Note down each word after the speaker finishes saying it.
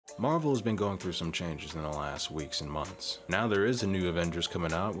Marvel has been going through some changes in the last weeks and months. Now there is a new Avengers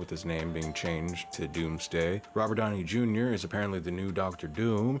coming out with his name being changed to Doomsday. Robert Downey Jr. is apparently the new Doctor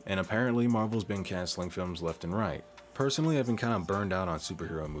Doom, and apparently Marvel's been canceling films left and right. Personally, I've been kind of burned out on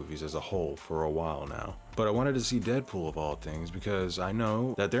superhero movies as a whole for a while now. But I wanted to see Deadpool of all things because I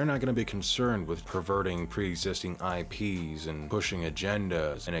know that they're not going to be concerned with perverting pre-existing IPs and pushing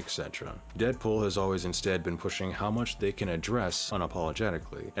agendas and etc. Deadpool has always instead been pushing how much they can address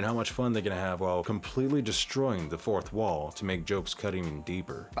unapologetically and how much fun they can have while completely destroying the fourth wall to make jokes cut even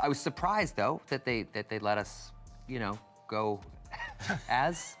deeper. I was surprised though that they let us, go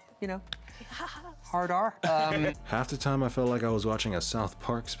as, hard R. Half the time I felt like I was watching a South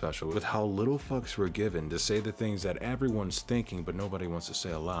Park special with how little fucks were given to say the things that everyone's thinking but nobody wants to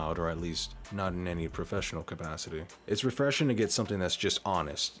say aloud, or at least not in any professional capacity. It's refreshing to get something that's just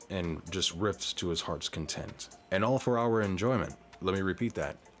honest and just riffs to his heart's content. And all for our enjoyment. Let me repeat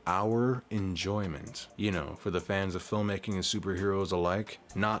that. Our enjoyment. For the fans of filmmaking and superheroes alike,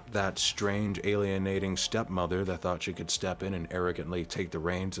 not that strange alienating stepmother that thought she could step in and arrogantly take the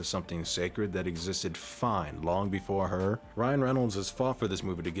reins of something sacred that existed fine long before her. Ryan Reynolds has fought for this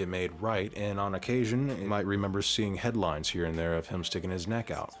movie to get made right, and on occasion, you might remember seeing headlines here and there of him sticking his neck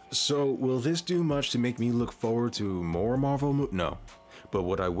out. So will this do much to make me look forward to more Marvel movies? No. But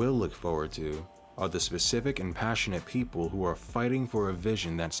what I will look forward to are the specific and passionate people who are fighting for a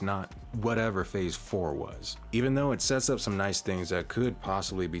vision that's not whatever Phase 4 was. Even though it sets up some nice things that could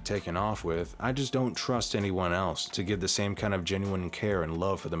possibly be taken off with, I just don't trust anyone else to give the same kind of genuine care and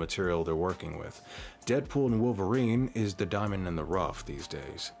love for the material they're working with. Deadpool and Wolverine is the diamond in the rough these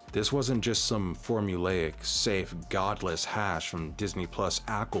days. This wasn't just some formulaic, safe, godless hash from Disney Plus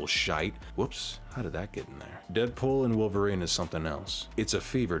Ackle shite. Whoops, how did that get in there? Deadpool and Wolverine is something else. It's a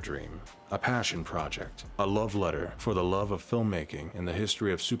fever dream, a passion project, a love letter for the love of filmmaking and the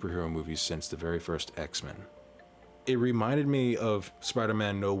history of superhero movies since the very first X-Men. It reminded me of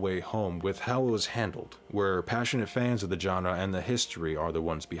Spider-Man No Way Home with how it was handled, where passionate fans of the genre and the history are the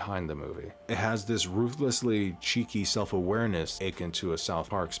ones behind the movie. It has this ruthlessly cheeky self-awareness akin to a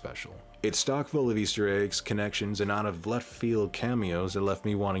South Park special. It's stock full of Easter eggs, connections, and out of left field cameos that left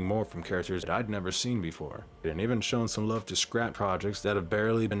me wanting more from characters that I'd never seen before. And even shown some love to scrap projects that have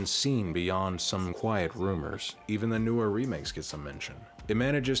barely been seen beyond some quiet rumors. Even the newer remakes get some mention. It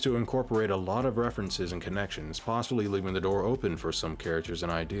manages to incorporate a lot of references and connections, possibly leaving the door open for some characters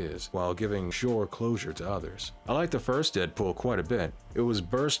and ideas, while giving sure closure to others. I liked the first Deadpool quite a bit. It was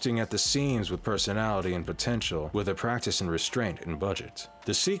bursting at the seams with personality and potential, with a practice and restraint in budget.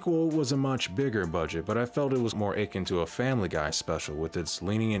 The sequel was a much bigger budget, but I felt it was more akin to a Family Guy special with its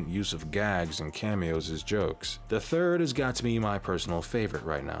lenient use of gags and cameos as jokes. The third has got to be my personal favorite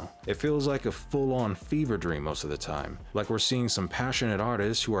right now. It feels like a full-on fever dream most of the time, like we're seeing some passionate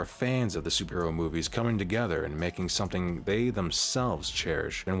artists who are fans of the superhero movies coming together and making something they themselves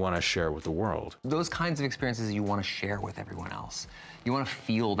cherish and want to share with the world. Those kinds of experiences you want to share with everyone else. You want to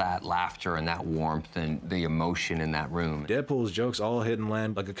feel that laughter and that warmth and the emotion in that room. Deadpool's jokes all hit and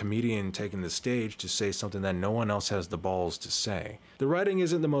land like a comedian taking the stage to say something that no one else has the balls to say. The writing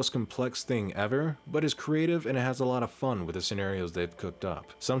isn't the most complex thing ever, but it's creative and it has a lot of fun with the scenarios they've cooked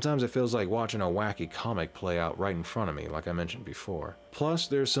up. Sometimes it feels like watching a wacky comic play out right in front of me, like I mentioned before. Plus,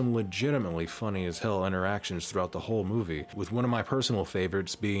 there's some legitimately funny as hell interactions throughout the whole movie, with one of my personal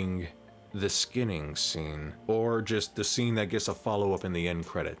favorites being the skinning scene, or just the scene that gets a follow-up in the end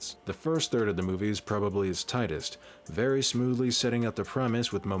credits. The first third of the movie is probably its tightest, very smoothly setting up the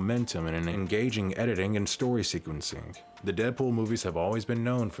premise with momentum and an engaging editing and story sequencing. The Deadpool movies have always been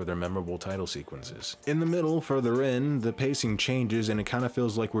known for their memorable title sequences. In the middle, further in, the pacing changes and it kind of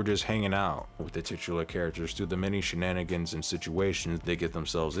feels like we're just hanging out with the titular characters through the many shenanigans and situations they get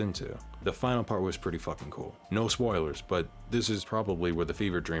themselves into. The final part was pretty fucking cool. No spoilers, but this is probably where the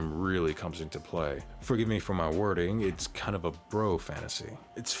fever dream really comes into play. Forgive me for my wording, it's kind of a bro fantasy.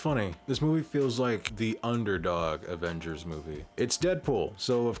 It's funny, this movie feels like the underdog Avengers movie. It's Deadpool,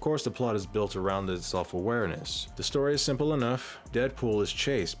 so of course the plot is built around its self-awareness. The story is simple enough. Deadpool is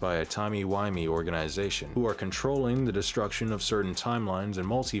chased by a timey-wimey organization who are controlling the destruction of certain timelines and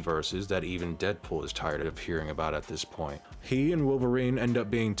multiverses that even Deadpool is tired of hearing about at this point. He and Wolverine end up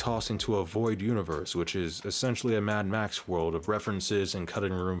being tossed into a void universe, which is essentially a Mad Max world of references and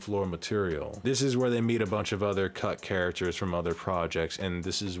cutting room floor material. This is where they meet a bunch of other cut characters from other projects, and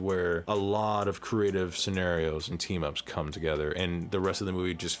this is where a lot of creative scenarios and team-ups come together, and the rest of the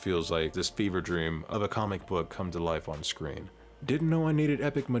movie just feels like this fever dream of a comic book come to life on screen. Didn't know I needed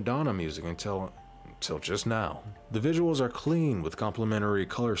epic Madonna music until just now. The visuals are clean with complementary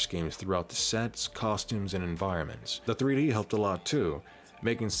color schemes throughout the sets, costumes, and environments. The 3D helped a lot too.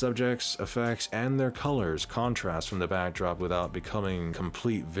 making subjects, effects, and their colors contrast from the backdrop without becoming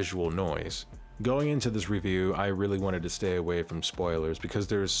complete visual noise. Going into this review, I really wanted to stay away from spoilers because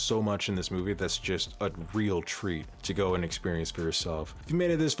there's so much in this movie that's just a real treat to go and experience for yourself. If you made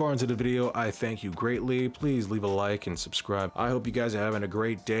it this far into the video, I thank you greatly. Please leave a like and subscribe. I hope you guys are having a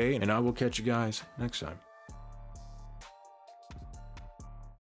great day, and I will catch you guys next time.